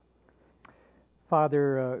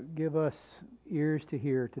Father, give us ears to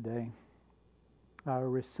hear today,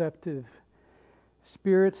 receptive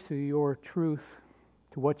spirits to your truth,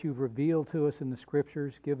 to what you've revealed to us in the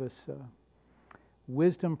Scriptures. Give us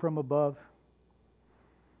wisdom from above.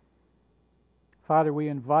 Father, we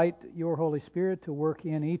invite your Holy Spirit to work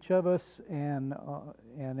in each of us and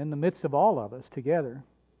in the midst of all of us together,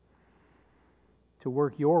 to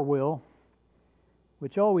work your will,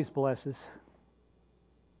 which always blesses,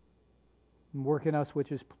 and work in us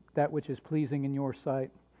which is pleasing in your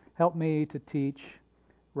sight. Help me to teach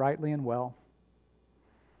rightly and well.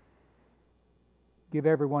 Give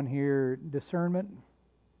everyone here discernment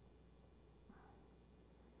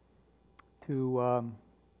to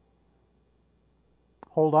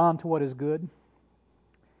hold on to what is good.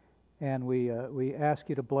 And we ask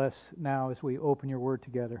you to bless now as we open your word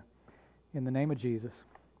together. In the name of Jesus,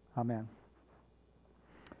 amen.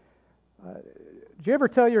 Did you ever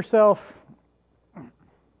tell yourself,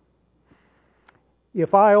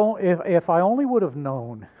 if I only would have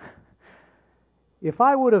known, if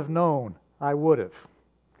I would have known, I would have.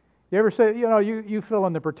 You ever say, you fill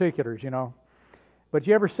in the particulars, But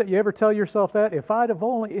you ever tell yourself that? If I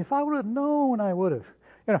would have known, I would have.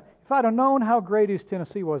 If I'd have known how great East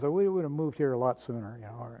Tennessee was, we would have moved here a lot sooner,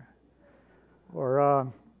 Or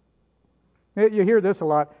you hear this a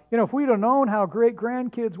lot. If we'd have known how great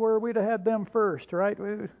grandkids were, we'd have had them first, right?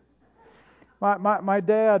 My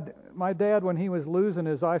dad, when he was losing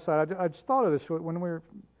his eyesight, I just thought of this when we were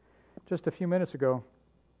just a few minutes ago.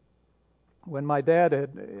 When my dad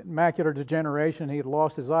had macular degeneration, he had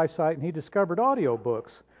lost his eyesight, and he discovered audio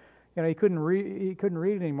books. He couldn't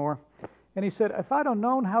read anymore. And he said, if I'd have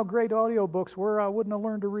known how great audio books were, I wouldn't have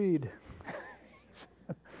learned to read.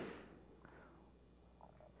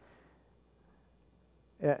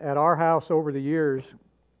 At our house over the years,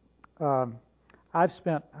 I've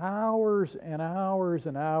spent hours and hours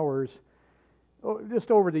and hours,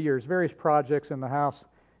 just over the years, various projects in the house,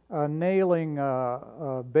 nailing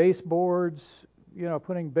baseboards,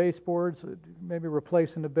 putting baseboards, maybe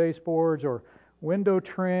replacing the baseboards, or window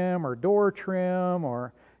trim, or door trim,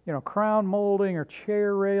 or crown molding, or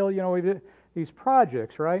chair rail. These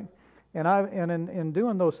projects, right? And in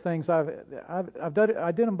doing those things, I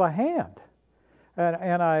did them by hand,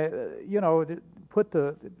 and I put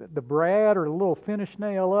the brad or the little finish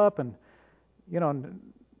nail up, and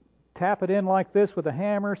tap it in like this with a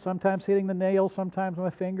hammer, sometimes hitting the nail, sometimes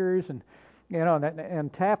with my fingers,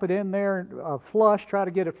 and tap it in there flush, try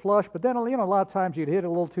to get it flush. But then a lot of times you'd hit it a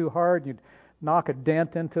little too hard, you'd knock a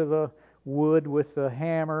dent into the wood with the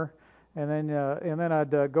hammer, and then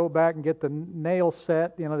I'd go back and get the nail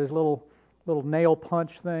set, these little nail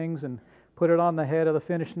punch things, and put it on the head of the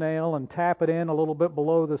finished nail and tap it in a little bit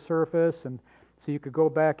below the surface, and so you could go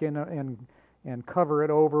back in and cover it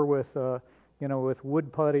over with with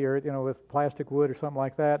wood putty, or with plastic wood or something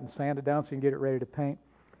like that, and sand it down so you can get it ready to paint.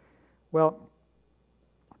 Well,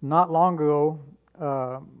 not long ago,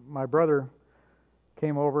 my brother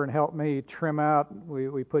came over and helped me trim out.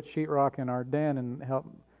 We put sheetrock in our den and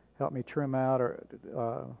helped me trim out,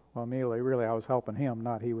 immediately, really I was helping him,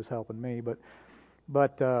 not he was helping me, but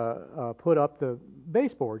put up the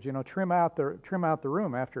baseboards, trim out the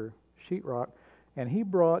room after sheetrock, and he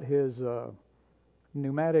brought his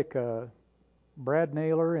pneumatic brad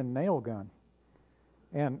nailer and nail gun,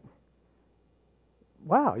 and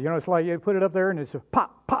wow, it's like you put it up there and it's a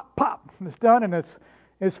pop, pop, pop, and it's done, and it's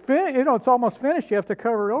finished. It's almost finished. You have to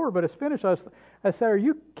cover it over, but it's finished. I said, are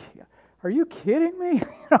you kidding me?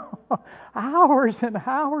 Hours and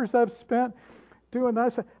hours I've spent doing that. I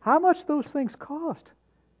said, how much those things cost?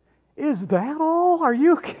 Is that all? Are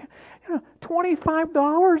you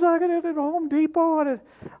 $25 I got it at Home Depot?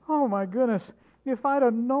 Oh my goodness. If I'd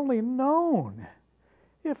have only known,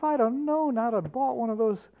 I'd have bought one of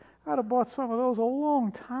those. I'd have bought some of those a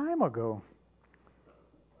long time ago.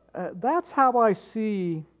 That's how I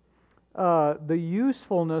see the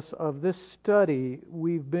usefulness of this study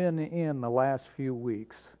we've been in the last few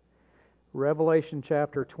weeks. Revelation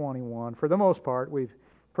chapter 21. For the most part, we've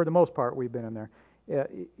been in there.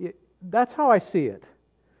 That's how I see it.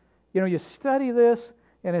 You study this,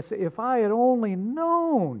 and it's, if I had only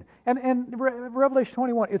known. And Revelation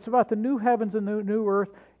 21, it's about the new heavens and the new earth.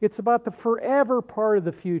 It's about the forever part of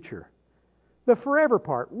the future. The forever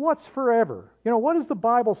part. What's forever? What does the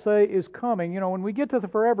Bible say is coming? When we get to the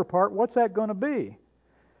forever part, what's that going to be?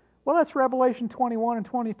 Well, that's Revelation 21 and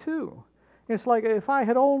 22. It's like, if I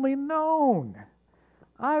had only known,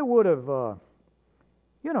 I would have, I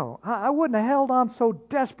wouldn't have held on so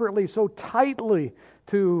desperately, so tightly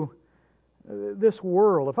to this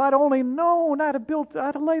world. If I'd only known, I'd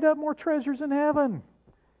have laid up more treasures in heaven.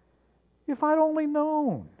 If I'd only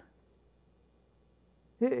known.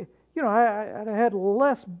 I had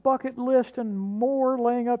less bucket list and more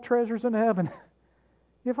laying up treasures in heaven.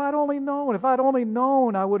 If I'd only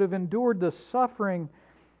known, I would have endured the suffering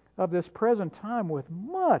of this present time with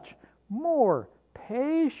much more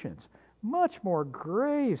patience, much more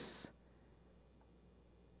grace,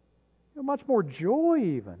 much more joy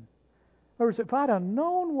even. In other words, if I'd have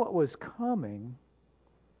known what was coming,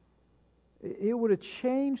 it would have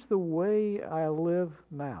changed the way I live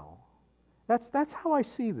now. That's how I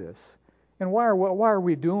see this. And why are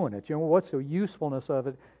we doing it? What's the usefulness of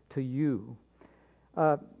it to you?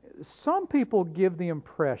 Some people give the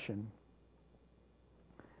impression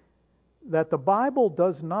that the Bible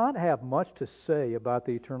does not have much to say about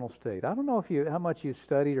the eternal state. I don't know how much you've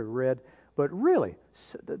studied or read, but really,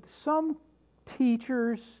 some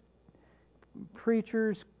teachers,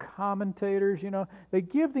 preachers, commentators, they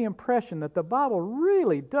give the impression that the Bible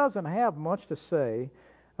really doesn't have much to say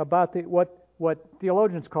about what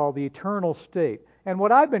theologians call the eternal state, and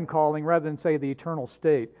what I've been calling, rather than say the eternal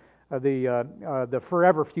state, the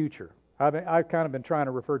forever future. I've kind of been trying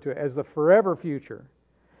to refer to it as the forever future.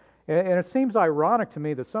 And it seems ironic to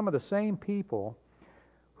me that some of the same people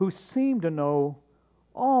who seem to know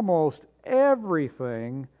almost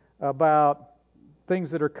everything about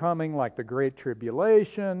things that are coming, like the Great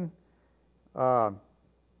Tribulation, the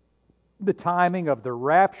timing of the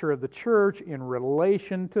rapture of the church in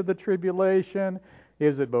relation to the tribulation,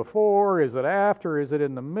 is it before, is it after, is it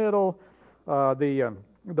in the middle, the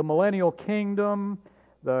millennial kingdom,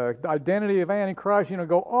 the identity of Antichrist,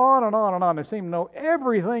 go on and on and on. They seem to know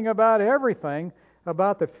everything about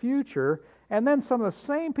the future. And then some of the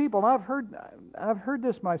same people, and I've heard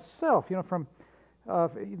this myself, from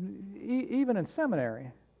even in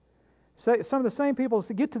seminary. Some of the same people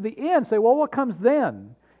get to the end, say, well, what comes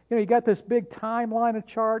then? You got this big timeline, a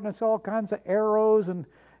chart, and it's all kinds of arrows and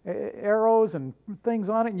things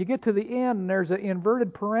on it. And you get to the end, and there's an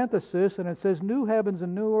inverted parenthesis, and it says new heavens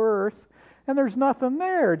and new earth. And there's nothing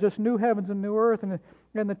there, just new heavens and new earth. And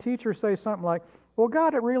the teacher says something like, well,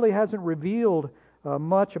 God really hasn't revealed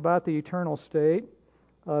much about the eternal state,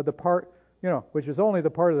 the part, which is only the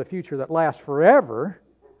part of the future that lasts forever.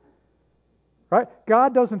 Right?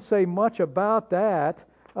 God doesn't say much about that,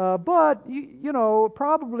 but,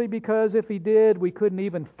 probably because if He did, we couldn't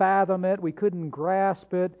even fathom it, we couldn't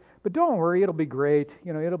grasp it. But don't worry, it'll be great.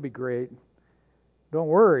 It'll be great. Don't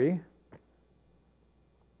worry.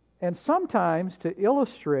 And sometimes, to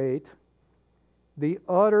illustrate the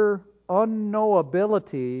utter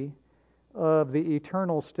unknowability of the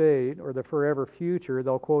eternal state or the forever future,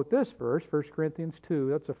 they'll quote this verse, 1 Corinthians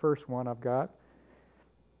 2. That's the first one I've got.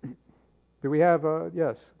 Do we have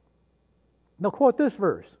yes? They'll quote this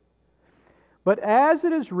verse. But as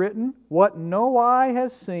it is written, what no eye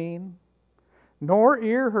has seen, nor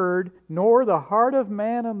ear heard, nor the heart of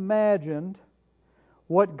man imagined,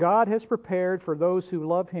 what God has prepared for those who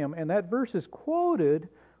love Him. And that verse is quoted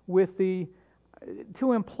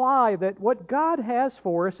to imply that what God has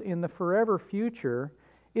for us in the forever future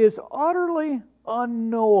is utterly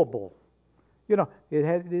unknowable.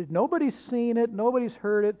 Nobody's seen it, nobody's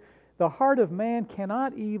heard it. The heart of man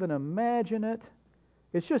cannot even imagine it.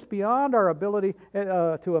 It's just beyond our ability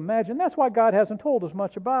to imagine. That's why God hasn't told us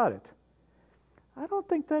much about it. I don't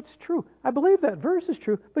think that's true. I believe that verse is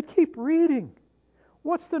true, but keep reading.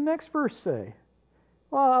 What's the next verse say?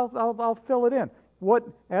 Well, I'll fill it in.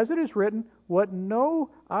 As it is written, what no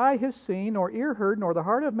eye has seen, nor ear heard, nor the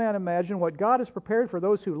heart of man imagined, what God has prepared for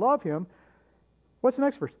those who love Him. What's the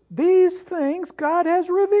next verse? These things God has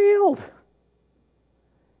revealed.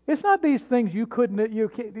 It's not these things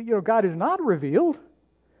God has not revealed.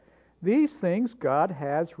 These things God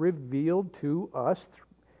has revealed to us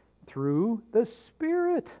through the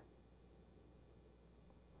Spirit.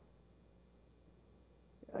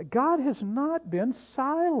 God has not been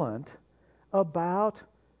silent about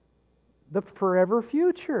the forever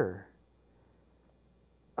future.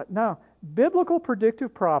 Now, biblical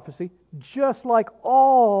predictive prophecy, just like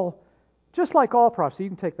all prophecy, you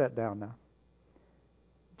can take that down now.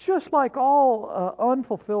 Just like all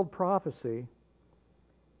unfulfilled prophecy,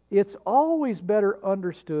 it's always better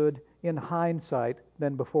understood in hindsight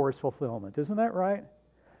than before its fulfillment. Isn't that right?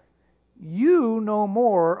 You know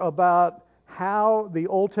more about how the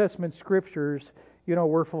Old Testament scriptures,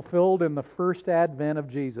 were fulfilled in the first advent of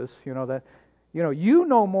Jesus. You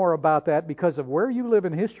know more about that because of where you live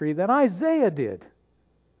in history than Isaiah did.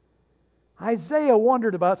 Isaiah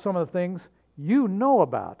wondered about some of the things you know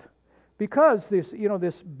about, because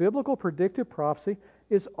this biblical predictive prophecy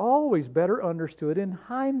is always better understood in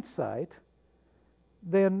hindsight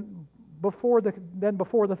than before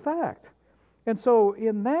the fact. And so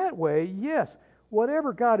in that way, yes,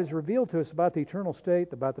 whatever God has revealed to us about the eternal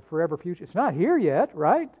state, about the forever future, it's not here yet,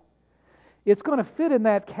 right? It's going to fit in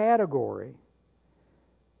that category.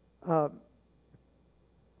 But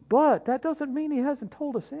that doesn't mean He hasn't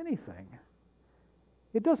told us anything.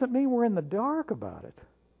 It doesn't mean we're in the dark about it.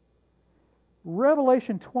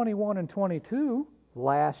 Revelation 21 and 22,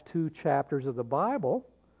 last two chapters of the Bible,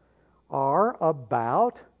 are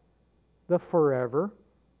about the forever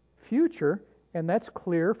future, and that's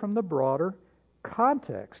clear from the broader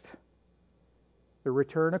context. The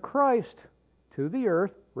return of Christ to the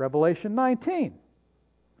earth, Revelation 19.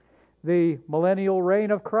 The millennial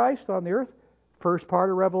reign of Christ on the earth, first part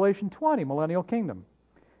of Revelation 20, millennial kingdom.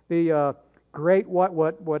 The great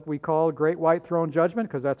what we call great white throne judgment,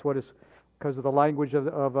 because that's what is because of the language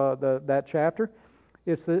of that chapter.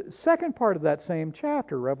 It's the second part of that same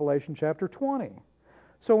chapter, Revelation chapter 20.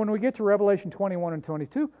 So when we get to Revelation 21 and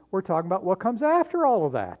 22, we're talking about what comes after all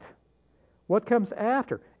of that. What comes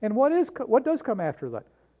after? And what does come after that?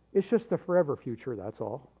 It's just the forever future, that's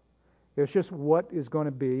all. It's just what is going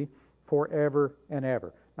to be forever and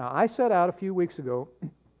ever. Now, I set out a few weeks ago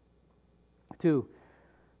to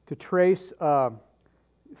trace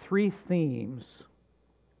three themes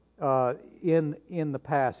in the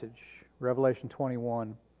passage, Revelation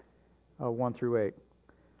 21, 1 through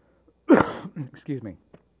 8. Excuse me.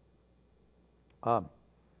 And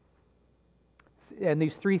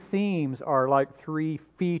these three themes are like three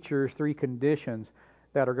features, three conditions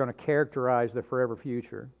that are going to characterize the forever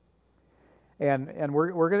future. And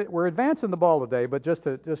we're advancing the ball today, but just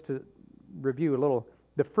to review a little,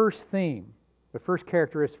 the first theme, the first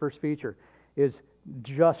characteristic, first feature is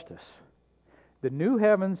justice. The new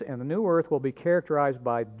heavens and the new earth will be characterized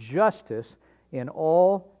by justice in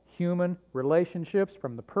all human relationships,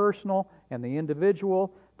 from the personal and the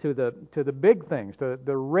individual to the big things,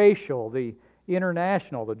 the racial, the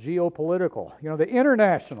international, the geopolitical. The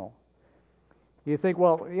international. You think,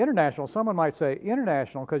 well, international, someone might say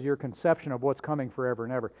international because your conception of what's coming forever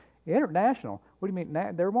and ever. International? What do you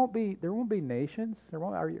mean? There won't be nations?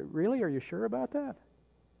 Are you sure about that?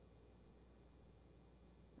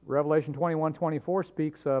 Revelation 21:24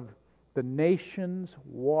 speaks of the nations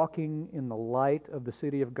walking in the light of the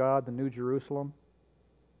city of God, the New Jerusalem.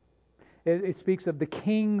 It speaks of the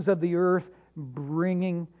kings of the earth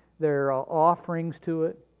bringing their offerings to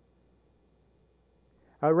it.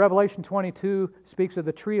 Revelation 22 speaks of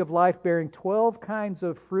the tree of life bearing 12 kinds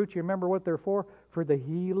of fruit. You remember what they're for? For the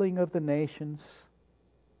healing of the nations.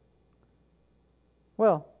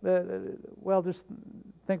 Well, just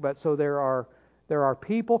think about it. So there are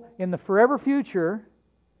people in the forever future.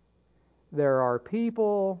 There are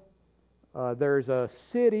people. There's a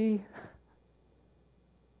city.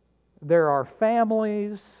 There are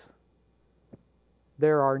families.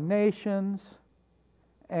 There are nations.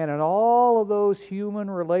 And in all of those human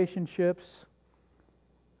relationships,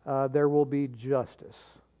 there will be justice.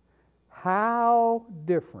 How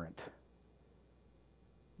different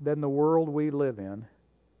than the world we live in,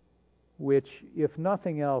 which, if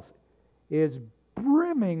nothing else, is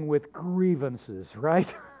brimming with grievances,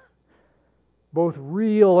 right? Both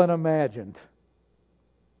real and imagined.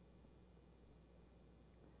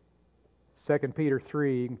 2 Peter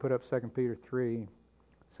 3, you can put up 2 Peter 3.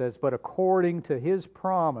 Says, but according to His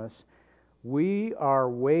promise, we are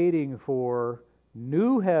waiting for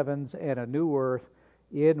new heavens and a new earth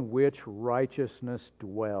in which righteousness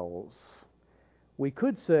dwells. We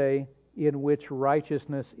could say in which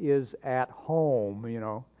righteousness is at home,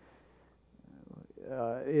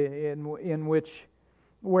 in which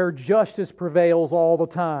where justice prevails all the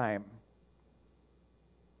time.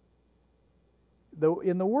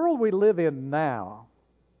 In the world we live in now,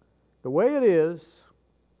 the way it is,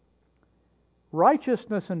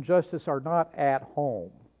 righteousness and justice are not at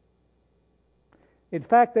home. In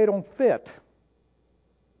fact, they don't fit.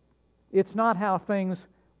 It's not how things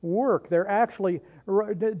work.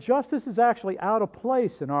 Justice is actually out of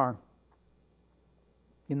place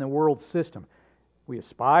in the world system. We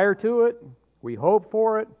aspire to it, we hope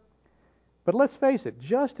for it, but let's face it,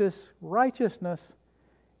 justice, righteousness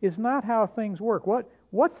is not how things work.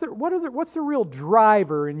 What's the real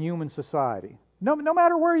driver in human society? No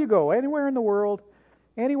matter where you go, anywhere in the world,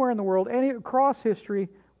 across history,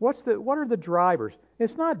 what are the drivers?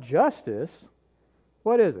 It's not justice.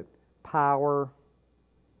 What is it? Power,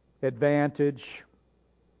 advantage,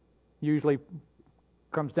 usually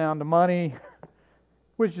comes down to money,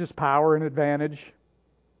 which is just power and advantage.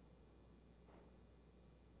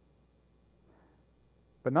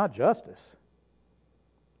 But not justice.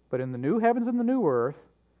 But in the new heavens and the new earth,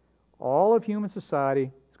 all of human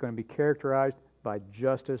society is going to be characterized by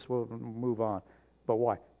justice. We'll move on. But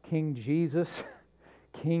why? King Jesus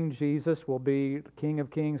will be King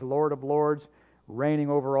of Kings, Lord of Lords, reigning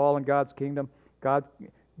over all in God's kingdom. God,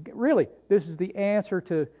 really, this is the answer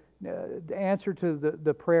to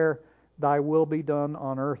the prayer, "Thy will be done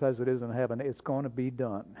on earth as it is in heaven." It's going to be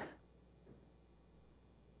done.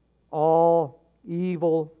 All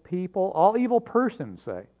evil people, all evil persons,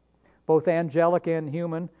 say, both angelic and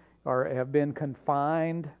human, have been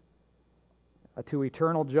confined to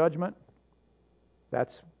eternal judgment.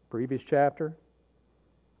 That's previous chapter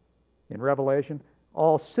in Revelation.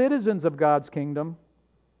 All citizens of God's kingdom,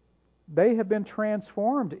 they have been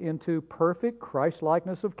transformed into perfect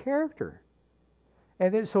Christ-likeness of character.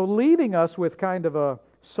 And so leaving us with kind of a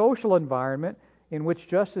social environment in which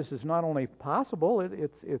justice is not only possible,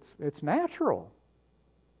 it's natural.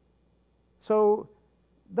 So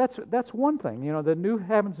that's one thing. The new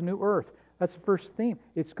heavens, new earth. That's the first theme.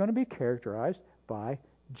 It's going to be characterized by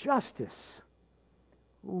justice,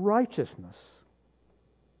 righteousness.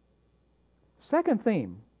 Second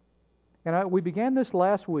theme, and we began this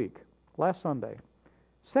last Sunday.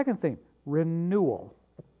 Second theme, renewal.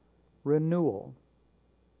 Renewal.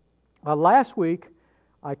 Last week,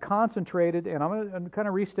 I concentrated, and I'm going to kind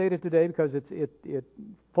of restate it today because it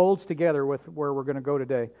folds together with where we're going to go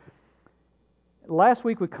today. Last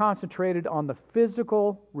week we concentrated on the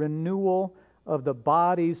physical renewal of the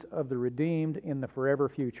bodies of the redeemed in the forever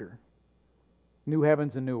future. New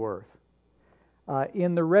heavens and new earth.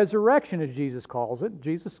 In the resurrection, as Jesus calls it,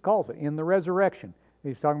 in the resurrection.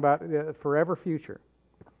 He's talking about forever future.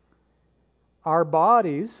 Our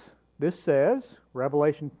bodies, this says,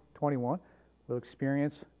 Revelation 21, will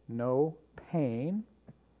experience no pain,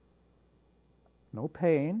 no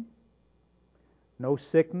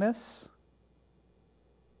sickness,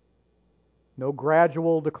 no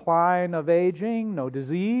gradual decline of aging, no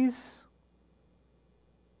disease,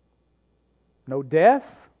 no death.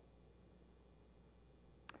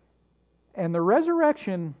 And the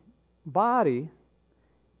resurrection body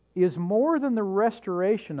is more than the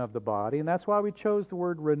restoration of the body, and that's why we chose the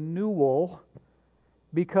word renewal,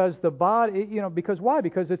 because the body, because why?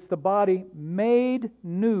 Because it's the body made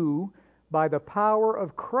new by the power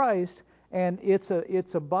of Christ, and it's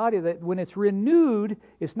a body that when it's renewed,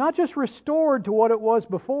 it's not just restored to what it was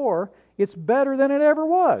before, it's better than it ever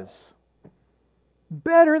was.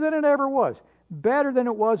 Better than it ever was. Better than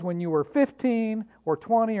it was when you were 15 or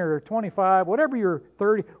 20 or 25, whatever your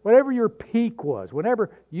 30, whatever your peak was, whenever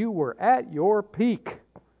you were at your peak.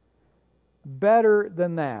 Better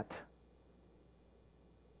than that.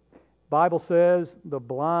 Bible says the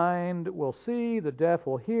blind will see, the deaf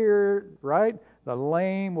will hear, right? The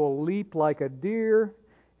lame will leap like a deer.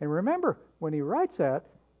 And remember, when he writes that,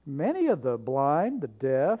 many of the blind, the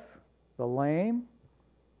deaf, the lame,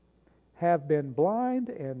 have been blind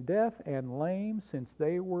and deaf and lame since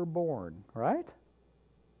they were born, right?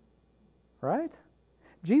 Right?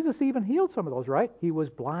 Jesus even healed some of those, right? He was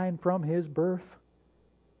blind from his birth.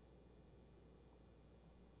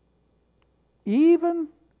 Even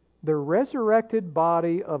the resurrected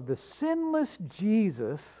body of the sinless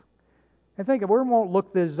Jesus, and think, we won't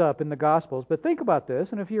look this up in the Gospels, but think about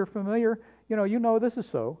this, and if you're familiar, you know this is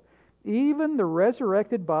so. Even the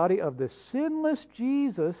resurrected body of the sinless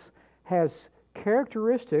Jesus has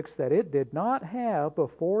characteristics that it did not have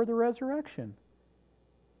before the resurrection.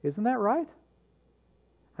 Isn't that right?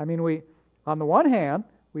 I mean, we, on the one hand,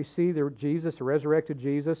 we see the resurrected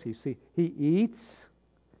Jesus. He eats,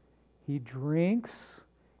 he drinks,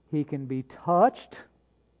 he can be touched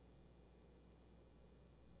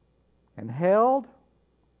and held.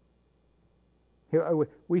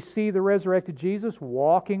 We see the resurrected Jesus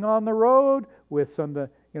walking on the road with some of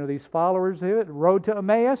these followers, road to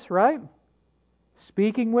Emmaus, right?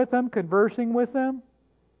 Speaking with them, conversing with them.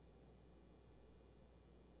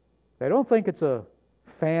 They don't think it's a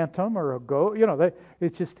phantom or a ghost.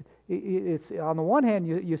 It's just, it's on the one hand,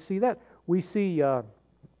 you see that. We see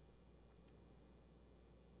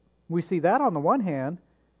that on the one hand,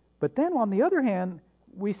 but then on the other hand,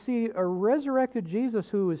 we see a resurrected Jesus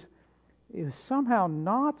who is somehow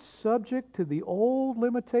not subject to the old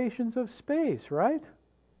limitations of space, right?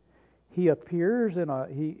 He appears in a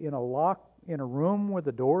room where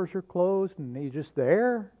the doors are closed, and he's just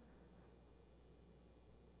there.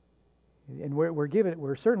 And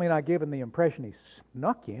we're certainly not given the impression he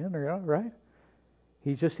snuck in, right?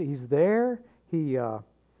 He's there. He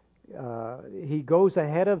goes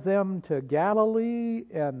ahead of them to Galilee,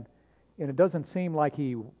 and it doesn't seem like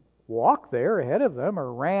he walked there ahead of them,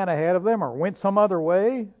 or ran ahead of them, or went some other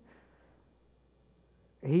way.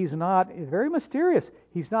 He's not, very mysterious.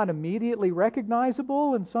 He's not immediately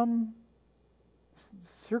recognizable in some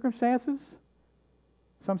circumstances,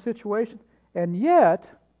 some situations. And yet,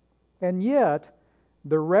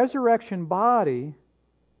 the resurrection body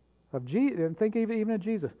of Jesus, and think even of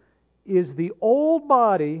Jesus, is the old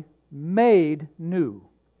body made new,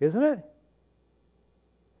 isn't it?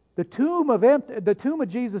 The tomb of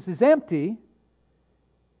Jesus is empty,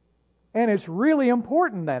 and it's really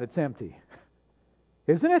important that it's empty,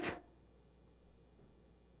 isn't it?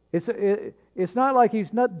 It's not like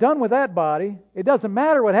He's not done with that body. It doesn't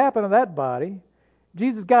matter what happened to that body.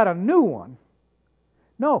 Jesus got a new one.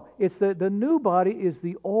 No, it's the new body is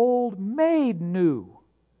the old made new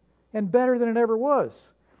and better than it ever was.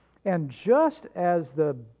 And just as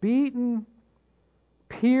the beaten,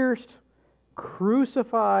 pierced,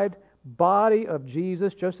 crucified body of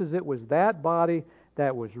Jesus, just as it was that body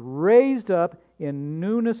that was raised up in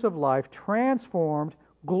newness of life, transformed,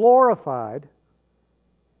 glorified,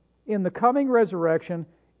 in the coming resurrection,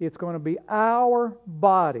 it's going to be our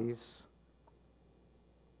bodies,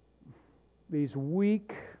 these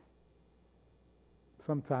weak,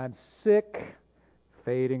 sometimes sick,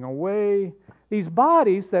 fading away, these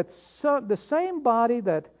bodies the same body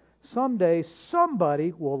that someday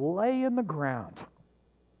somebody will lay in the ground.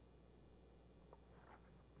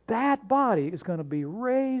 That body is going to be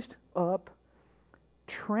raised up,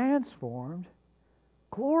 transformed,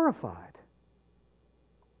 glorified.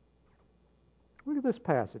 Look at this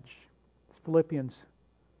passage. It's Philippians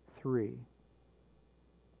 3.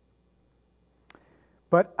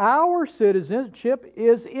 But our citizenship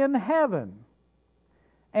is in heaven,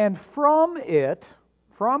 and from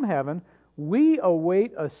heaven, we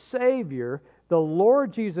await a Savior, the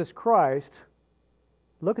Lord Jesus Christ.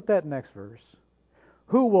 Look at that next verse.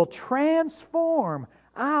 Who will transform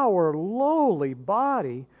our lowly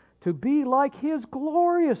body to be like His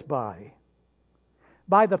glorious body,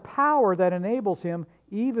 by the power that enables Him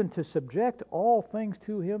even to subject all things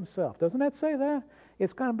to Himself. Doesn't that say that?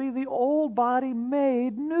 It's going to be the old body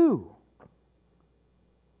made new.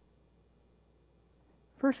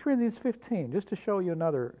 1 Corinthians 15, just to show you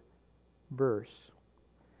another verse.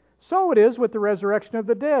 So it is with the resurrection of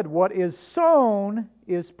the dead. What is sown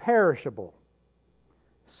is perishable.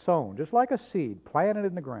 Sown, just like a seed planted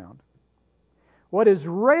in the ground. What is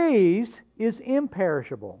raised is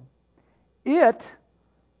imperishable. It,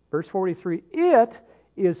 verse 43, it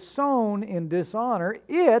is sown in dishonor.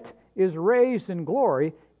 It is raised in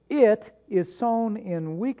glory. It is sown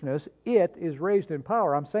in weakness. It is raised in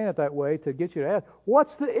power. I'm saying it that way to get you to ask,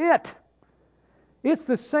 what's the it? It's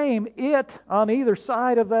the same it on either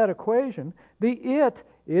side of that equation. The it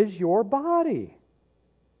is your body.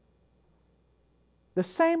 The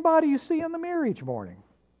same body you see in the mirror each morning.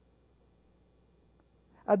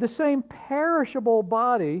 The same perishable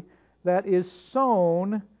body that is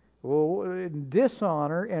sown in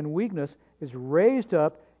dishonor and weakness is raised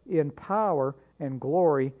up in power and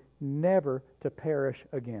glory, never to perish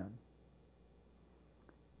again.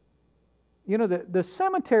 You know, the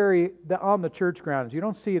cemetery on the church grounds, you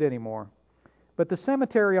don't see it anymore, but the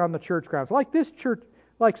cemetery on the church grounds, like this church,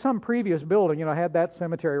 like some previous building, had that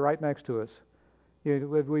cemetery right next to us.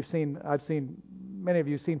 I've seen, many of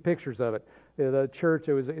you have seen pictures of it. The church,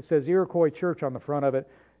 it says Iroquois Church on the front of it,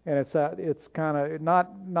 and it's kind of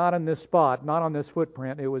not in this spot, not on this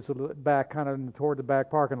footprint. It was back, kind of toward the back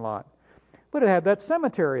parking lot, but it had that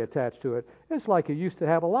cemetery attached to it. It's like it used to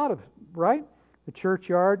have a lot of, right? The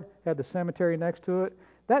churchyard had the cemetery next to it.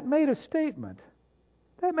 That made a statement.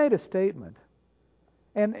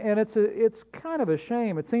 And it's kind of a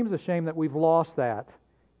shame. It seems a shame that we've lost that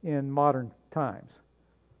in modern times.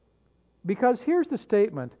 Because here's the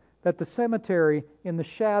statement that the cemetery in the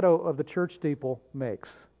shadow of the church steeple makes.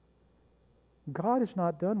 God is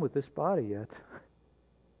not done with this body yet.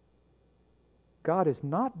 God is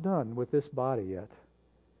not done with this body yet.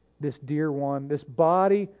 This dear one, this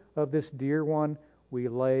body of this dear one, we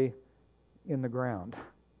lay in the ground.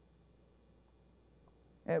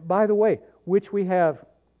 By the way, which we have,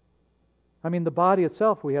 the body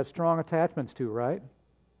itself we have strong attachments to, right?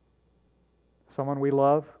 Someone we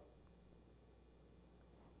love.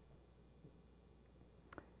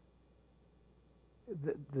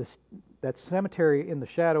 That cemetery in the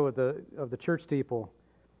shadow of the church steeple,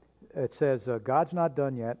 it says God's not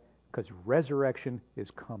done yet because resurrection is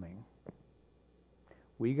coming.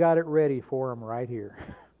 We got it ready for Him right here.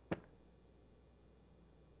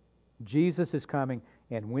 Jesus is coming,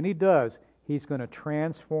 and when He does, He's going to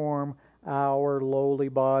transform our lowly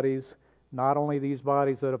bodies, not only these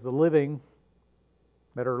bodies that of the living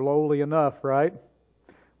that are lowly enough, right?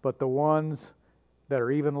 But the ones that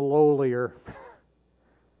are even lowlier.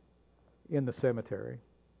 in the cemetery.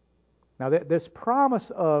 Now, this promise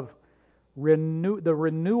of the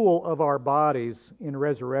renewal of our bodies in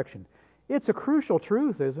resurrection, it's a crucial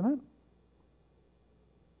truth, isn't it?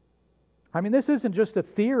 I mean, this isn't just a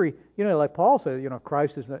theory. Like Paul said,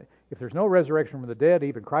 Christ is not, if there's no resurrection from the dead,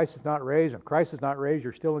 even Christ is not raised. If Christ is not raised,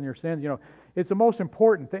 you're still in your sins. It's the most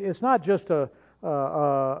important thing. It's not just a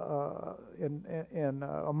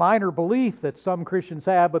minor belief that some Christians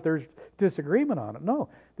have, but there's disagreement on it. No,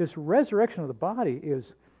 this resurrection of the body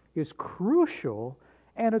is crucial,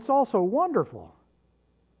 and it's also wonderful.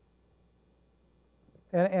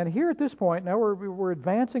 And here at this point, now we're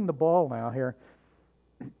advancing the ball now here.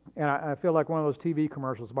 And I feel like one of those TV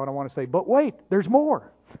commercials, but I want to say, but wait, there's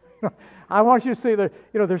more. I want you to see that,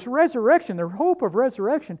 there's resurrection. The hope of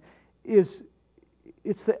resurrection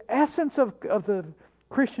it's the essence of the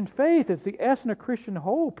Christian faith. It's the essence of Christian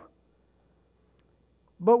hope.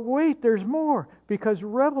 But wait, there's more. Because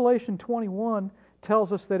Revelation 21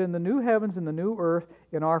 tells us that in the new heavens and the new earth,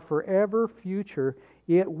 in our forever future,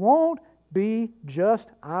 it won't be just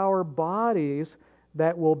our bodies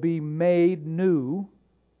that will be made new,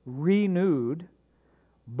 renewed,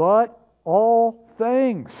 but all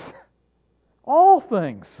things. All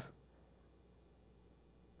things.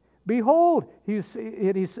 Behold, he's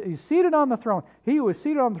seated on the throne. He who was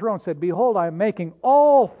seated on the throne said, behold, I am making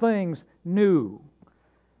all things new.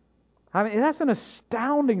 I mean, that's an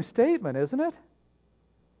astounding statement, isn't it?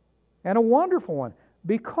 And a wonderful one.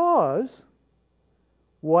 Because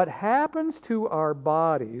what happens to our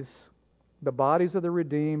bodies, the bodies of the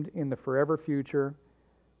redeemed in the forever future,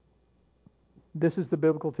 this is the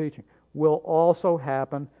biblical teaching, will also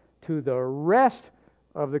happen to the rest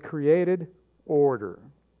of the created order.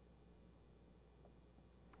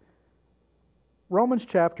 Romans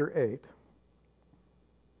chapter 8.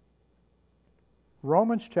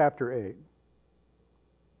 Romans chapter 8.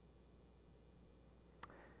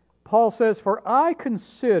 Paul says, for I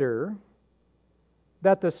consider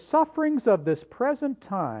that the sufferings of this present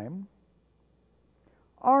time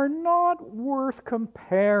are not worth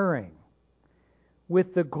comparing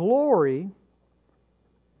with the glory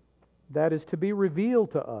that is to be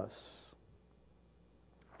revealed to us.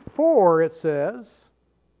 For, it says,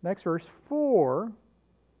 next verse, for,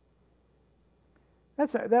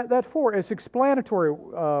 that for is explanatory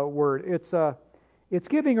word. It's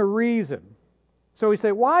giving a reason. So we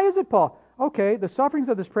say, why is it, Paul? Okay, the sufferings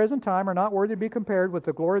of this present time are not worthy to be compared with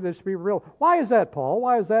the glory that is to be revealed. Why is that, Paul?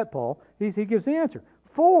 Why is that, Paul? He gives the answer.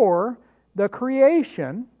 For the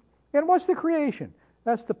creation, and what's the creation?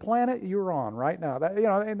 That's the planet you're on right now.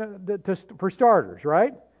 For starters,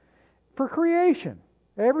 right? For creation.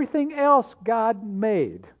 Everything else God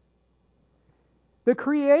made. The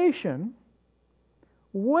creation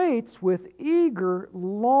waits with eager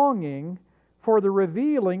longing for the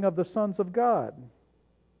revealing of the sons of God.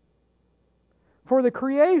 For the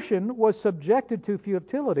creation was subjected to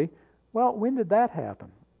futility. Well, when did that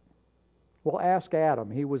happen? Well, ask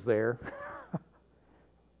Adam. He was there.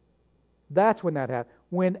 That's when that happened.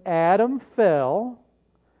 When Adam fell,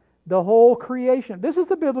 the whole creation. This is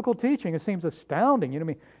the biblical teaching. It seems astounding.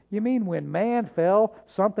 You mean when man fell,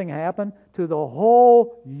 something happened to the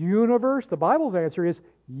whole universe? The Bible's answer is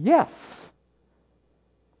yes.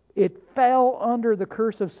 It fell under the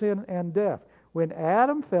curse of sin and death. When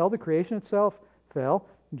Adam fell, the creation itself fell.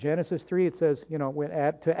 In Genesis 3, it says,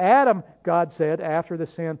 to Adam, God said, after the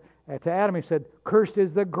sin, to Adam he said, cursed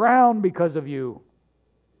is the ground because of you.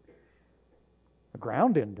 The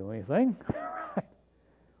ground didn't do anything.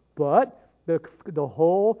 But the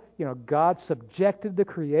whole, God subjected the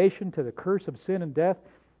creation to the curse of sin and death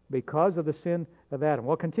because of the sin of Adam.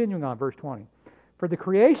 Well, continuing on, verse 20. For the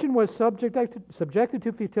creation was subjected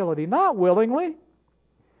to futility, not willingly,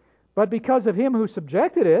 but because of him who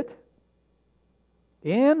subjected it,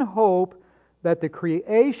 in hope that the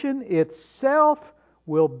creation itself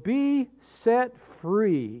will be set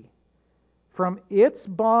free from its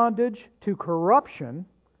bondage to corruption,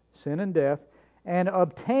 sin and death, and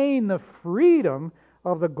obtain the freedom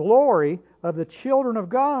of the glory of the children of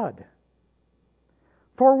God.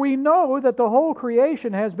 For we know that the whole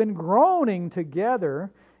creation has been groaning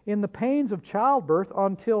together in the pains of childbirth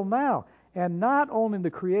until now. And not only the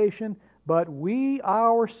creation, but we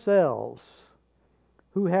ourselves,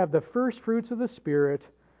 who have the first fruits of the Spirit,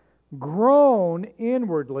 groan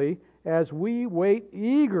inwardly as we wait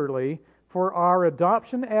eagerly for our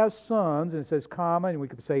adoption as sons. And it says, comma, and we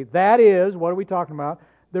could say, that is, what are we talking about?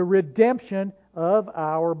 The redemption of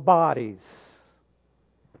our bodies.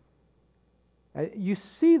 You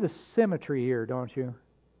see the symmetry here, don't you?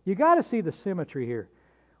 You got to see the symmetry here.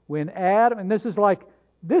 When Adam, and this is like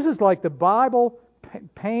the Bible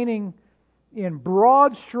painting in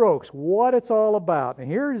broad strokes what it's all about. And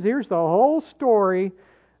here's the whole story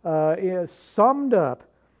is summed up.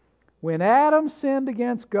 When Adam sinned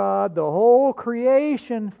against God, the whole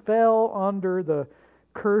creation fell under the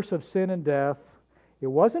curse of sin and death. It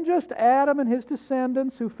wasn't just Adam and his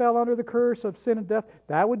descendants who fell under the curse of sin and death.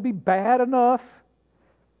 That would be bad enough.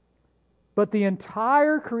 But the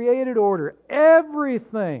entire created order,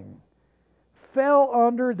 everything, fell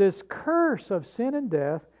under this curse of sin and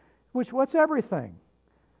death. What's everything?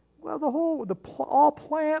 Well, all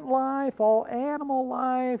plant life, all animal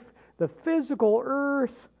life, the physical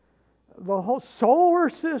earth, the whole solar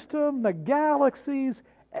system, the galaxies,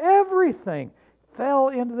 everything fell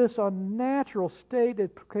into this unnatural state.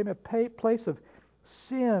 It became a place of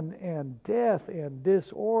sin and death and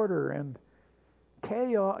disorder and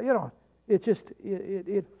chaos.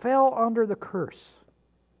 It fell under the curse.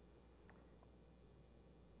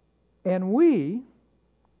 And we,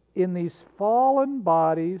 in these fallen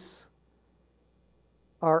bodies,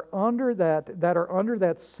 are under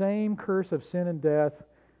that same curse of sin and death.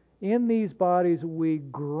 In these bodies we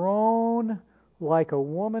groan like a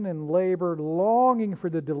woman in labor, longing for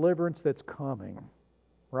the deliverance that's coming.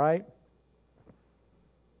 Right?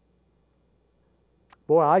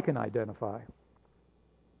 Boy, I can identify.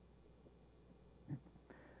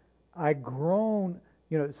 I groan,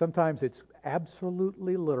 sometimes it's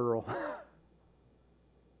absolutely literal.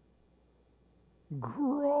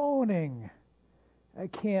 Groaning. I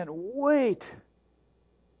can't wait.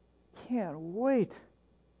 Can't wait.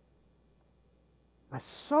 I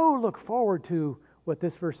so look forward to what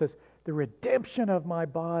this verse says, the redemption of my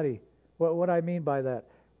body. What I mean by that?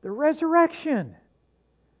 The resurrection.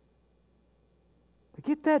 To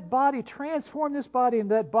get that body, transform this body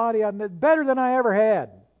into that body better than I ever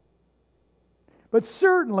had. But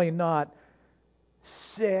certainly not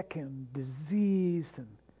sick and diseased and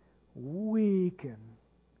weak and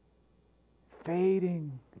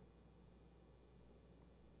fading.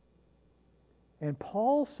 And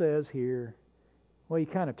Paul says here, well, he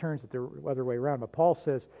kind of turns it the other way around, but Paul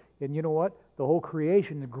says, and you know what? The whole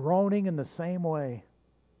creation is groaning in the same way.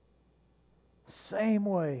 Same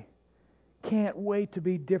way. Can't wait to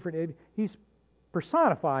be different. He's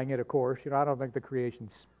personifying it, of course. I don't think the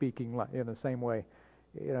creation's speaking in the same way.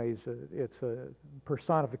 It's a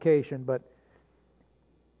personification, but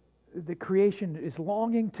the creation is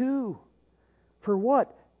longing too. For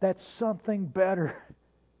what? That's something better.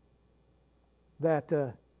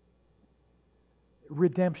 That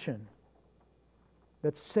redemption.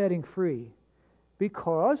 That's setting free.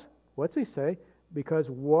 Because, what's he say? Because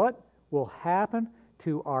what will happen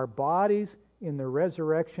to our bodies in the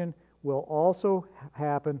resurrection will also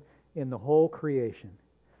happen in the whole creation.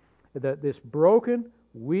 That this broken,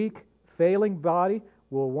 weak, failing body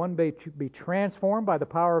will one day be transformed by the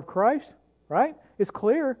power of Christ, right? It's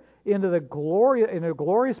clear, in a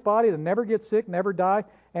glorious body that never gets sick, never die.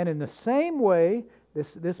 And in the same way,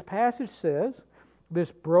 this passage says, this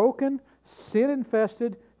broken,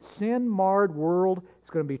 sin-infested, sin-marred world is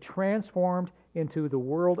going to be transformed into the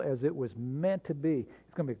world as it was meant to be.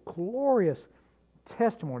 It's going to be a glorious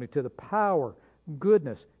testimony to the power,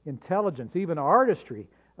 goodness, intelligence, even artistry,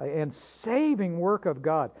 and saving work of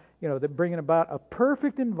God. That bringing about a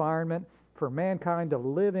perfect environment for mankind to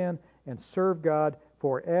live in and serve God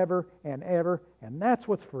forever and ever, and that's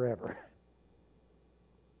what's forever.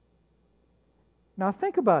 Now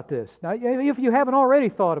think about this. Now, if you haven't already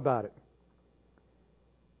thought about it,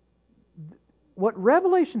 what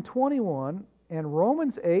Revelation 21 and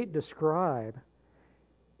Romans 8 describe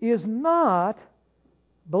is not,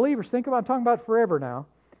 believers, think about, I'm talking about forever now,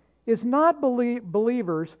 is not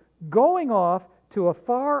believers going off to a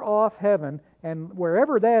far off heaven and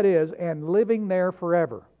wherever that is and living there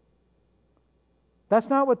forever. That's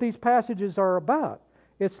not what these passages are about.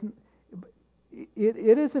 It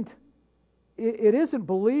isn't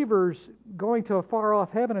believers going to a far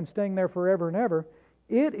off heaven and staying there forever and ever.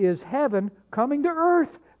 It is heaven coming to earth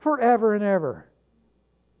forever and ever.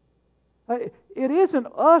 It isn't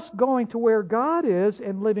us going to where God is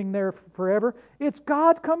and living there forever. It's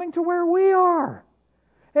God coming to where we are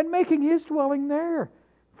and making His dwelling there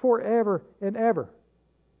forever and ever.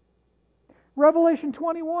 Revelation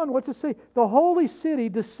 21, what's it say? The holy city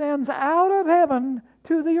descends out of heaven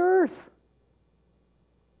to the earth.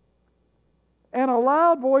 And a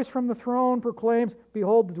loud voice from the throne proclaims,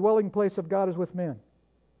 "Behold, the dwelling place of God is with men."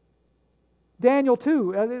 Daniel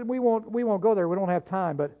 2, we won't go there, we don't have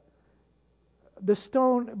time, but the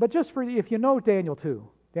stone, but just for, if you know Daniel 2,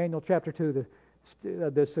 Daniel chapter 2,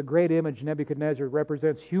 this great image Nebuchadnezzar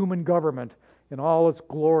represents human government in all its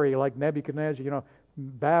glory, like Nebuchadnezzar,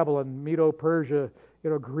 Babylon, Medo-Persia,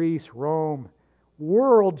 Greece, Rome,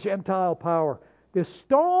 world Gentile power. This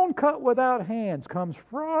stone cut without hands comes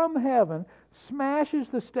from heaven, smashes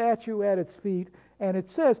the statue at its feet, and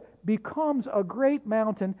it says, becomes a great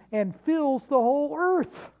mountain and fills the whole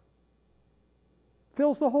earth.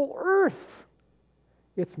 Fills the whole earth.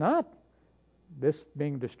 It's not this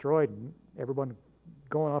being destroyed and everyone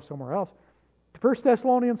going off somewhere else. 1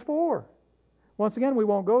 Thessalonians 4. Once again, we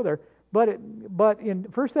won't go there. But in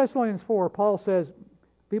 1 Thessalonians 4, Paul says,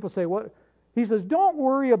 people say, what? He says, don't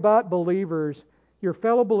worry about believers, your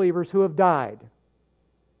fellow believers who have died.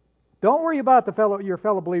 Don't worry about your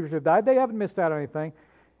fellow believers who have died. They haven't missed out on anything.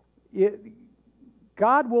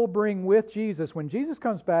 God will bring with Jesus, when Jesus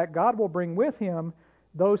comes back, God will bring with Him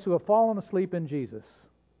those who have fallen asleep in Jesus.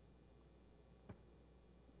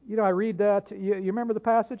 I read that. You remember the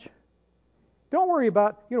passage? Don't worry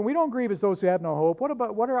about, we don't grieve as those who have no hope.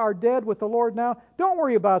 What are our dead with the Lord now? Don't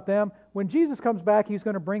worry about them. When Jesus comes back, He's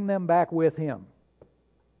going to bring them back with Him.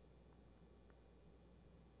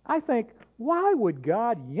 I think, why would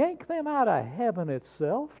God yank them out of heaven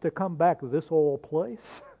itself to come back to this old place?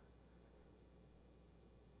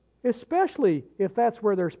 Especially if that's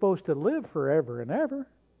where they're supposed to live forever and ever.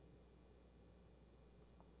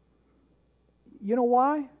 You know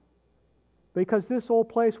why? Because this old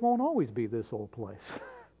place won't always be this old place.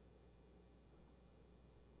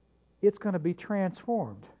 It's going to be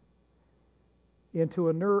transformed into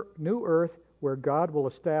a new earth where God will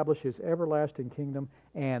establish His everlasting kingdom,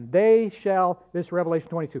 and they shall, this Revelation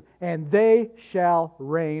 22, and they shall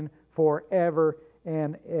reign forever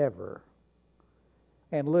and ever.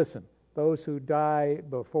 And listen, those who die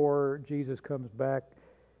before Jesus comes back,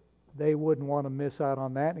 they wouldn't want to miss out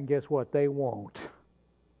on that, and guess what? They won't.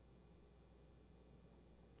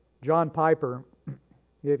 John Piper,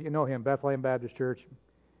 if you know him, Bethlehem Baptist Church,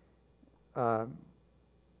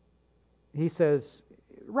 he says,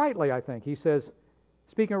 rightly I think, he says,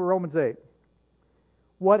 speaking of Romans 8,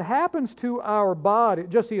 what happens to our body,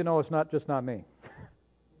 just so you know, it's not me.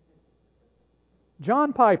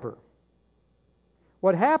 John Piper,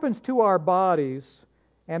 what happens to our bodies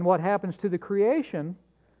and what happens to the creation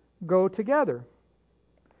go together.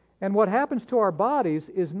 And what happens to our bodies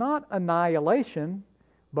is not annihilation,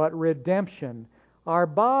 but redemption. Our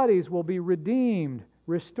bodies will be redeemed,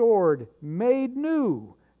 restored, made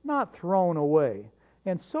new, not thrown away.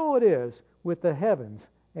 And so it is with the heavens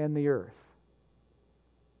and the earth.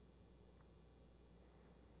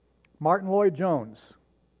 Martin Lloyd-Jones.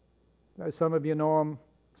 Some of you know him.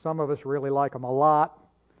 Some of us really like him a lot.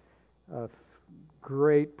 A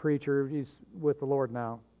great preacher. He's with the Lord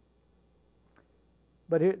now.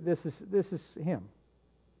 But this is him.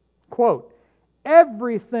 Quote,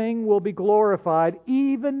 everything will be glorified,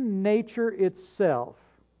 even nature itself.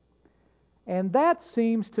 And that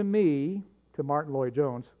seems to me, to Martin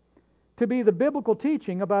Lloyd-Jones, to be the biblical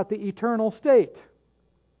teaching about the eternal state.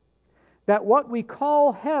 That what we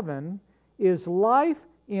call heaven is life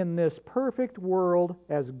in this perfect world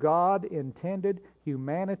as God intended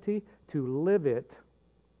humanity to live it.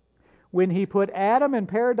 When He put Adam in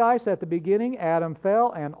paradise at the beginning, Adam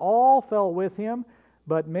fell and all fell with him.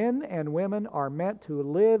 But men and women are meant to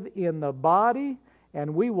live in the body,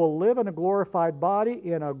 and we will live in a glorified body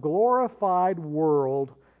in a glorified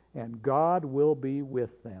world, and God will be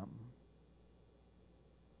with them.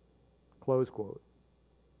 Close quote.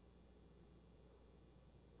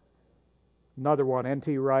 Another one,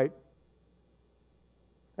 N.T. Wright,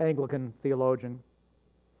 Anglican theologian.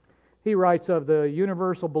 He writes of the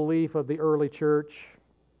universal belief of the early church,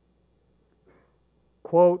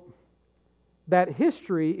 quote, that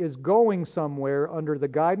history is going somewhere under the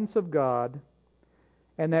guidance of God,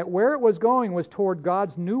 and that where it was going was toward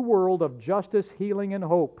God's new world of justice, healing, and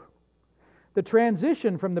hope. The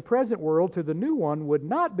transition from the present world to the new one would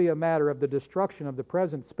not be a matter of the destruction of the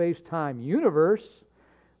present space-time universe,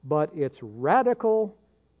 but its radical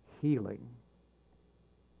healing.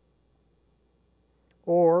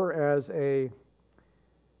 Or, as a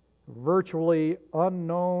virtually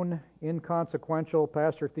unknown, inconsequential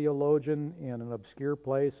pastor theologian in an obscure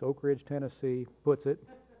place, Oak Ridge, Tennessee, puts it,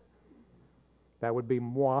 that would be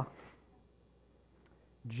moi.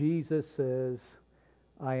 Jesus says,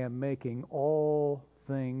 I am making all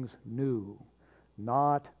things new,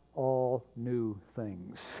 not all new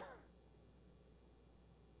things.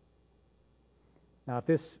 Now, if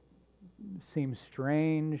this seems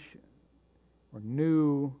strange or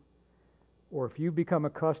new, or if you become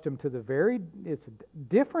accustomed to it's a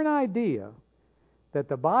different idea that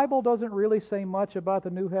the Bible doesn't really say much about the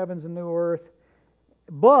new heavens and new earth,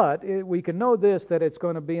 but we can know this, that it's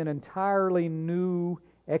going to be an entirely new,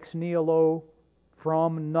 ex nihilo,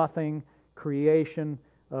 from nothing, creation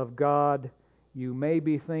of God, you may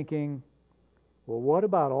be thinking, well, what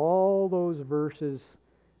about all those verses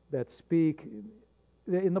that speak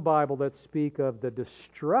in the Bible that speak of the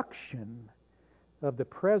destruction of the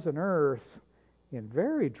present earth in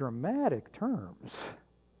very dramatic terms?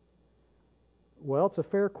 Well, it's a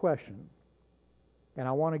fair question, and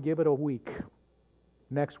I want to give it a week,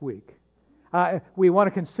 next week. We want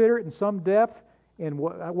to consider it in some depth.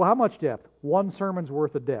 Well, how much depth? One sermon's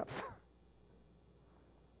worth of depth.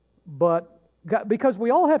 But because we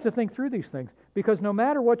all have to think through these things, because no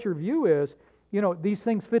matter what your view is, these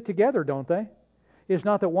things fit together, don't they? It's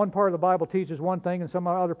not that one part of the Bible teaches one thing and some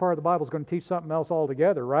other part of the Bible is going to teach something else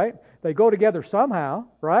altogether, right? They go together somehow,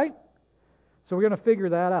 right? So we're going to figure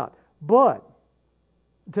that out. But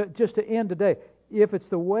just to end today, if it's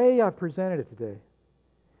the way I've presented it today,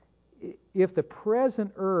 if the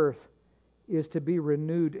present earth is to be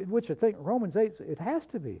renewed, which I think Romans 8, it has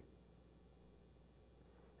to be.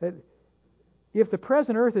 If the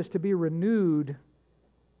present earth is to be renewed,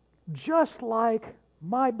 just like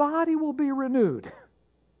my body will be renewed,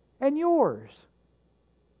 and yours,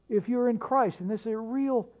 if you're in Christ, and this is a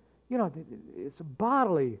real, it's a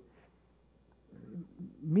bodily,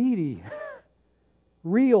 meaty,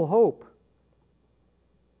 real hope,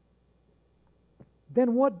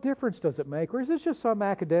 then what difference does it make? Or is this just some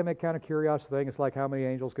academic kind of curiosity thing? It's like how many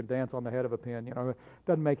angels can dance on the head of a pin. It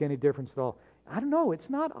doesn't make any difference at all. I don't know. It's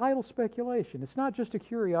not idle speculation. It's not just a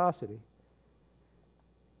curiosity.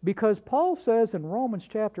 Because Paul says in Romans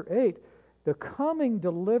chapter 8, the coming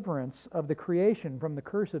deliverance of the creation from the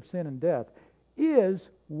curse of sin and death is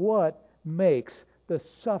what makes the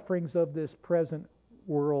sufferings of this present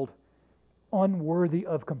world unworthy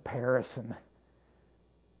of comparison.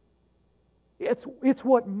 It's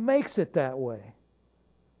what makes it that way.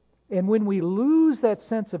 And when we lose that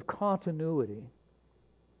sense of continuity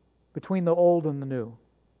between the old and the new,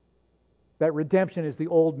 that redemption is the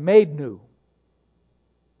old made new.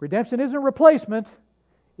 Redemption isn't replacement.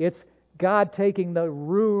 It's God taking the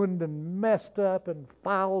ruined and messed up and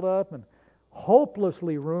fouled up and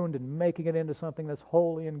hopelessly ruined and making it into something that's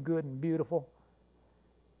holy and good and beautiful.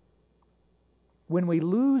 When we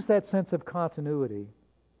lose that sense of continuity,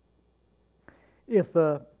 if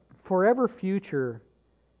the forever future,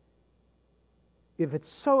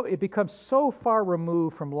 it becomes so far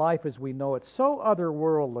removed from life as we know it, so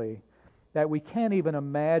otherworldly, that we can't even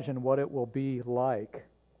imagine what it will be like,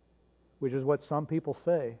 which is what some people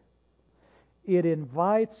say. It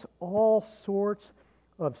invites all sorts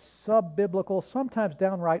of sub-biblical, sometimes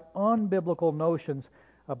downright unbiblical notions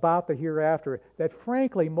about the hereafter that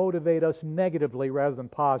frankly motivate us negatively rather than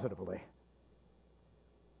positively.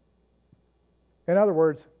 In other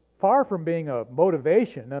words, far from being a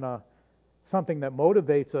motivation and something that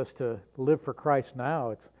motivates us to live for Christ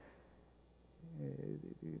now, it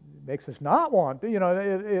makes us not want.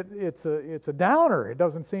 It's a downer. It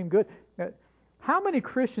doesn't seem good. How many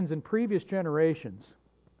Christians in previous generations,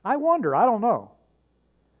 I wonder, I don't know,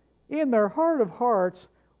 in their heart of hearts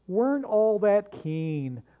weren't all that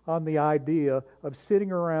keen on the idea of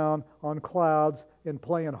sitting around on clouds and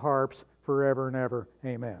playing harps forever and ever?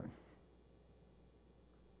 Amen.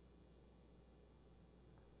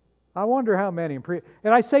 I wonder how many,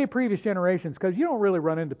 and I say previous generations because you don't really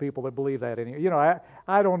run into people that believe that anymore.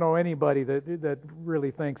 I don't know anybody that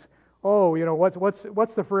really thinks,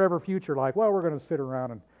 what's the forever future like? Well, we're going to sit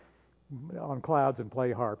around and on clouds and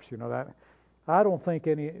play harps. That I don't think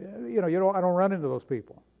any. I don't run into those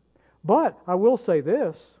people. But I will say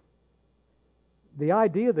this: the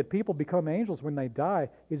idea that people become angels when they die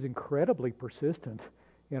is incredibly persistent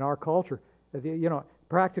in our culture.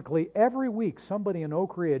 Practically every week somebody in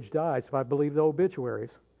Oak Ridge dies, if I believe the obituaries.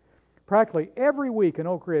 Practically every week in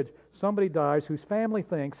Oak Ridge somebody dies whose family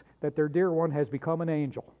thinks that their dear one has become an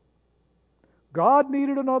angel. God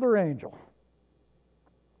needed another angel.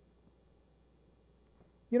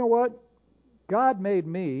 You know what? God made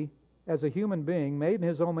me as a human being, made in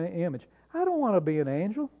His own image. I don't want to be an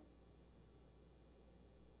angel.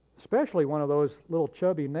 Especially one of those little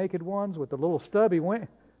chubby naked ones with the little stubby wing.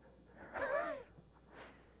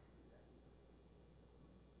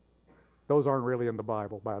 Those aren't really in the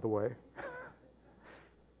Bible, by the way.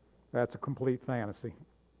 That's a complete fantasy.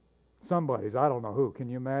 Somebody's, I don't know who. Can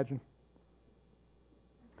you imagine?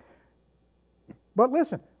 But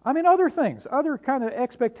listen, other things, other kind of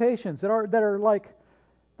expectations that are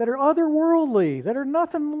otherworldly, that are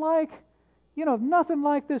nothing like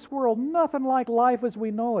this world, nothing like life as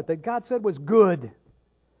we know it, that God said was good.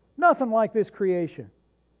 Nothing like this creation.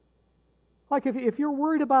 Like if you're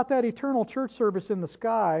worried about that eternal church service in the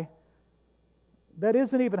sky, that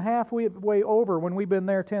isn't even halfway over when we've been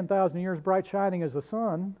there 10,000 years, bright shining as the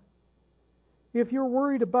sun. If you're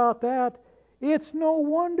worried about that, it's no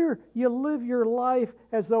wonder you live your life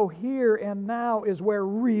as though here and now is where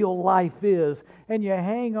real life is, and you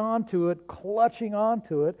hang on to it, clutching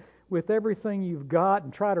onto it with everything you've got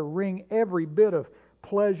and try to wring every bit of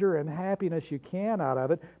pleasure and happiness you can out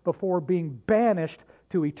of it before being banished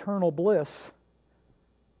to eternal bliss.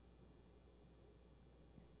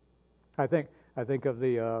 I think of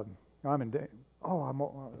the I'm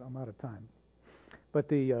out of time. But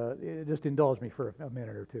just indulge me for a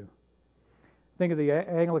minute or two. Think of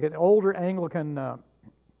the older Anglican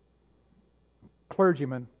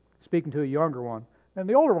clergyman speaking to a younger one, and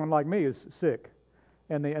the older one, like me, is sick,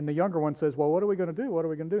 and the younger one says, "Well, what are we going to do? What are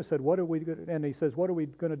we going to do?" Said, And he says, "What are we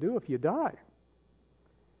going to do if you die?"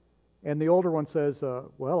 And the older one says,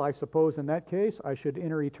 "Well, I suppose in that case I should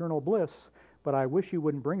enter eternal bliss, but I wish you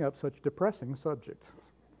wouldn't bring up such depressing subjects."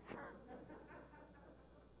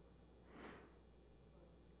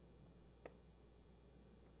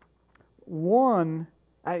 One,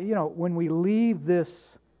 when we leave this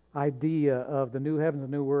idea of the new heavens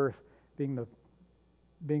and new earth being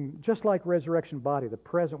just like resurrection body, the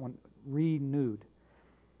present one renewed,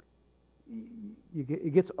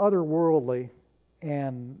 it gets otherworldly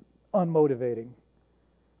and unmotivating.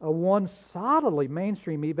 One solidly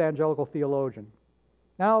mainstream evangelical theologian.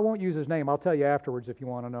 Now, I won't use his name. I'll tell you afterwards if you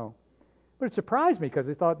want to know. But it surprised me because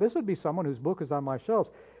I thought this would be someone whose book is on my shelves.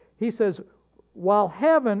 He says, while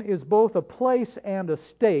heaven is both a place and a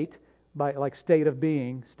state, like state of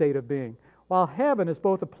being, while heaven is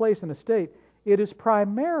both a place and a state, it is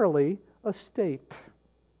primarily a state.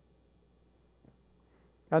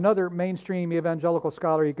 Another mainstream evangelical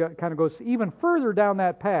scholar, he kind of goes even further down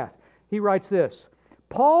that path. He writes this: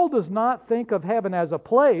 Paul does not think of heaven as a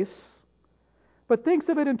place, but thinks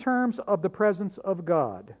of it in terms of the presence of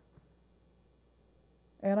God.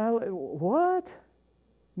 And what?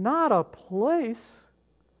 Not a place?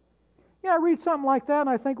 Yeah, I read something like that and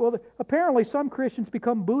I think, well, apparently some Christians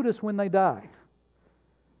become Buddhists when they die.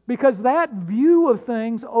 Because that view of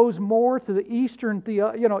things owes more to the Eastern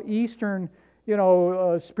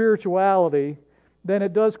spirituality than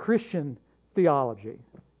it does Christian theology.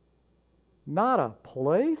 Not a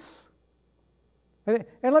place? And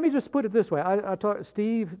let me just put it this way. I talked.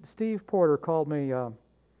 Steve Porter called me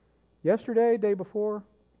yesterday, day before.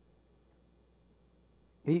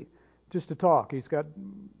 Just to talk. He's got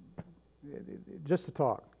just to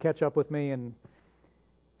talk, catch up with me, and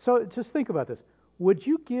so just think about this. Would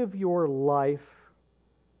you give your life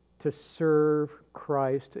to serve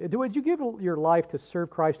Christ? Would you give your life to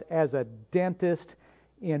serve Christ as a dentist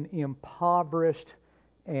in impoverished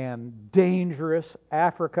and dangerous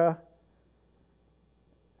Africa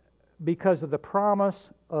because of the promise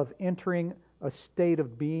of entering a state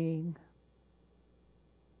of being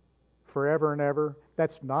forever and ever?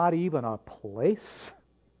 That's not even a place.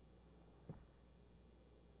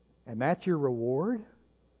 And that's your reward?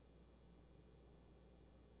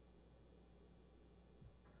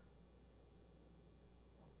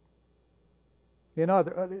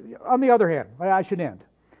 On the other hand, I should end.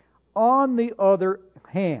 On the other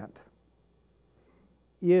hand,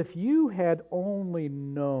 if you had only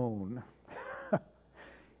known,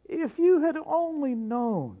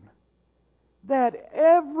 that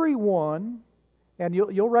everyone, and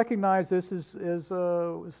you'll recognize this as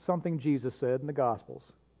something Jesus said in the Gospels.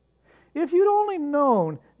 If you'd only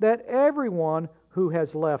known that everyone who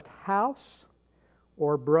has left house,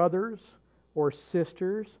 or brothers, or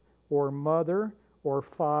sisters, or mother, or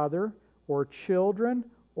father, or children,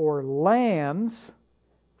 or lands,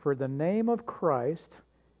 for the name of Christ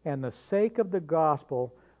and the sake of the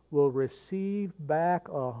gospel, will receive back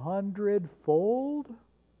 100-fold,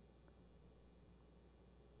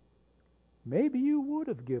 maybe you would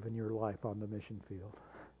have given your life on the mission field.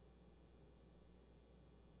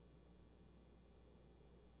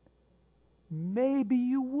 Maybe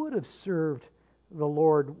you would have served the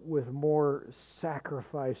Lord with more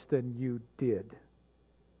sacrifice than you did.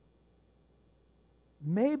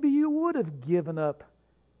 Maybe you would have given up,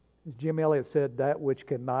 as Jim Elliot said, that which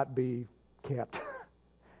cannot be kept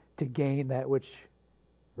to gain that which,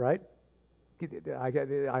 right?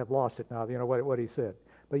 I've lost it now, what he said.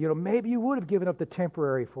 But, maybe you would have given up the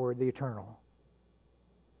temporary for the eternal.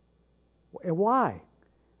 And why?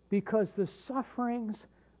 Because the sufferings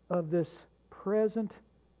of this present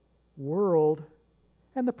world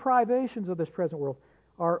and the privations of this present world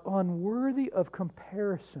are unworthy of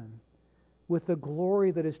comparison with the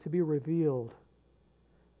glory that is to be revealed.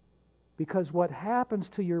 Because what happens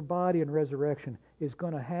to your body in resurrection is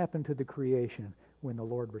going to happen to the creation when the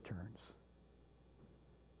Lord returns.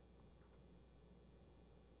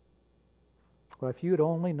 Well, if you'd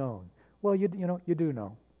only known. Well, you do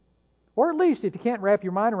know. Or at least, if you can't wrap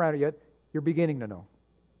your mind around it yet, you're beginning to know.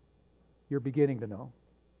 You're beginning to know.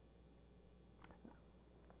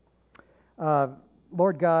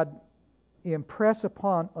 Lord God, impress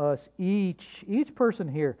upon us, each person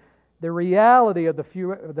here, the reality of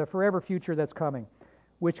the forever future that's coming,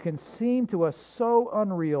 which can seem to us so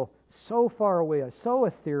unreal, so far away, so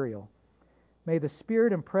ethereal. May the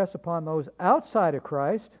Spirit impress upon those outside of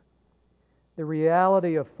Christ the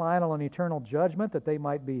reality of final and eternal judgment, that they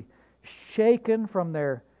might be shaken from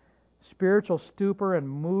their spiritual stupor and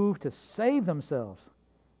moved to save themselves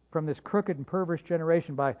from this crooked and perverse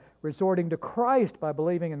generation by resorting to Christ, by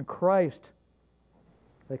believing in Christ,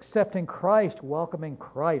 accepting Christ, welcoming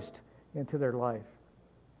Christ into their life,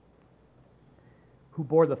 who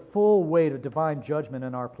bore the full weight of divine judgment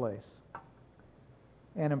in our place.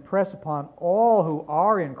 And impress upon all who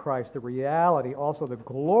are in Christ the reality, also the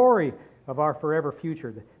glory of our forever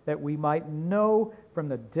future, that we might know from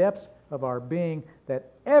the depths of our being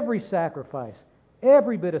that every sacrifice,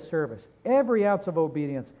 every bit of service, every ounce of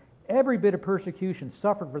obedience, every bit of persecution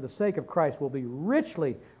suffered for the sake of Christ will be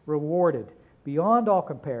richly rewarded beyond all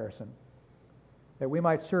comparison, that we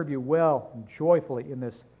might serve you well and joyfully in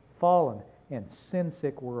this fallen and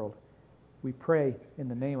sin-sick world. We pray in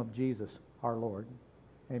the name of Jesus, our Lord.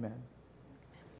 Amen.